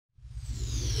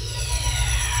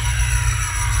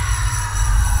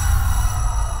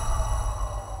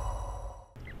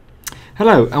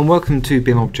Hello and welcome to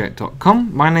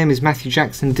BIMobject.com. My name is Matthew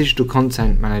Jackson, Digital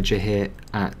Content Manager here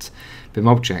at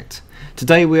BIMobject.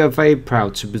 Today we are very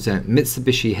proud to present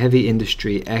Mitsubishi Heavy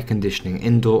Industry Air Conditioning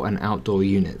Indoor and Outdoor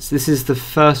Units. This is the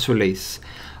first release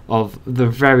of the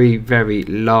very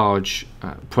large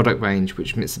product range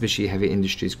which Mitsubishi Heavy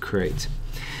Industries create.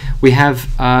 We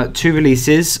have two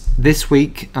releases this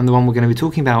week, and the one we're going to be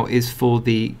talking about is for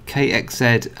the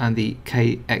KXZ and the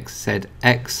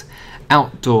KXZX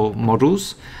outdoor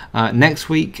models. Next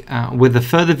week, with a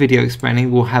further video explaining,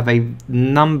 we'll have a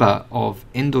number of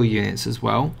indoor units as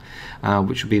well,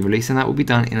 which will be released, and that will be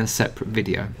done in a separate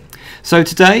video. So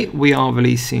today we are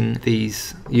releasing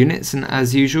these units, and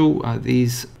as usual,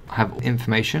 these have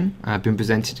information been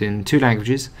presented in 2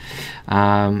 languages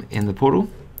in the portal,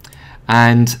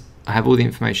 and I have all the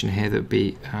information here that would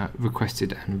be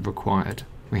requested and required.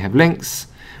 We have links,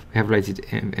 we have related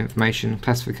information,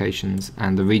 classifications,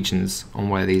 and the regions on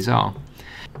where these are.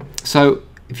 So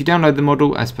if you download the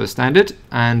model as per standard,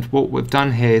 and what we've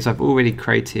done here is I've already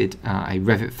created a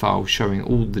Revit file showing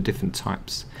all the different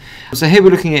types. So here we're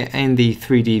looking at in the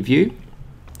 3D view.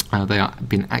 They are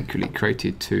been accurately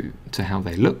created to how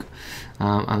they look,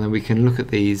 and then we can look at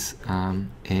these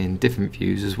in different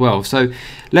views as well. So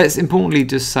let's importantly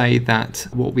just say that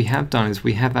what we have done is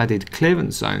we have added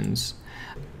clearance zones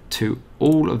to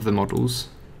all of the models,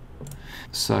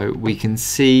 so we can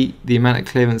see the amount of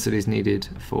clearance that is needed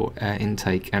for air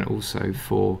intake and also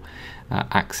for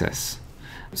access.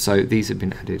 So these have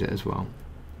been added as well.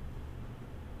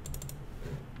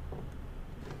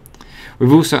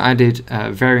 We've also added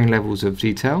varying levels of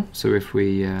detail. So if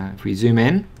we zoom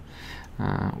in,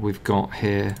 we've got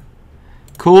here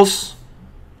coarse,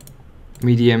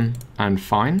 medium, and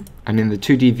fine. And in the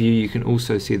 2D view, you can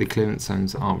also see the clearance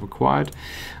zones that are required.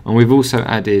 And we've also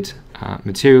added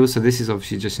materials. So this is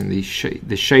obviously just in the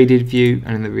shaded view,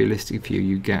 and in the realistic view,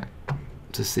 you get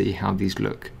to see how these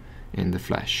look in the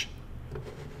flesh.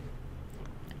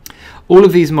 All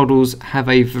of these models have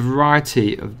a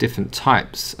variety of different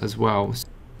types as well,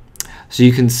 so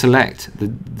you can select the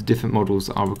different models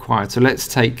that are required. So let's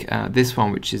take this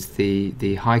one, which is the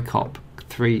HiCop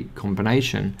 3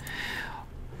 combination.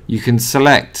 You can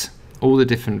select all the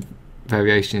different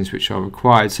variations which are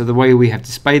required. So the way we have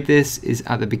displayed this is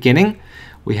at the beginning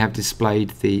we have displayed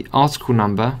the article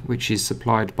number, which is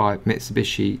supplied by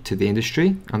Mitsubishi to the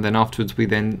industry, and then afterwards we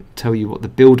then tell you what the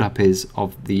build-up is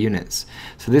of the units.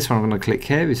 So this one I'm going to click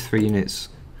here is 3 units,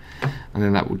 and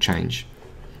then that will change.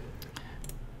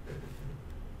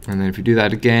 And then if you do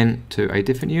that again to a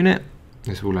different unit,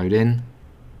 this will load in,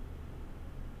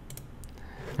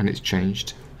 and it's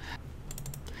changed.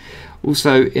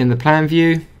 Also in the plan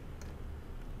view,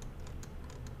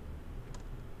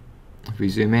 if we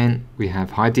zoom in, we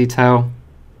have high detail,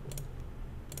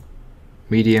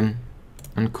 medium,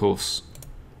 and coarse,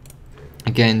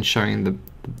 again showing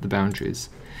the boundaries.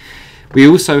 We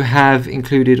also have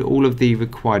included all of the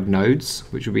required nodes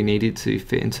which will be needed to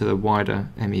fit into the wider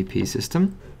MEP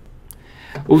system.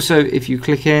 Also, if you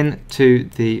click in to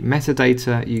the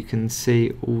metadata, you can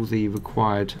see all the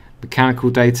required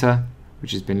mechanical data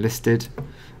which has been listed,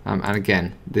 and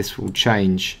again this will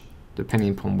change depending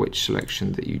upon which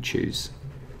selection that you choose.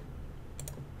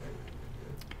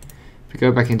 If we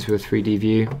go back into a 3D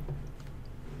view,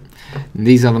 and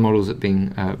these are the models that are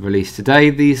being released today.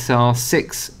 These are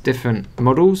 6 different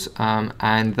models,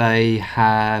 and they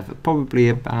have probably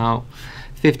about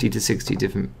 50 to 60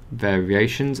 different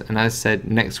variations. And as said,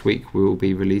 next week we will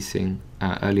be releasing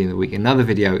early in the week another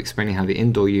video explaining how the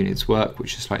indoor units work,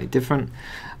 which is slightly different,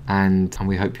 and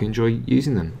we hope you enjoy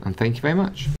using them, and thank you very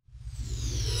much.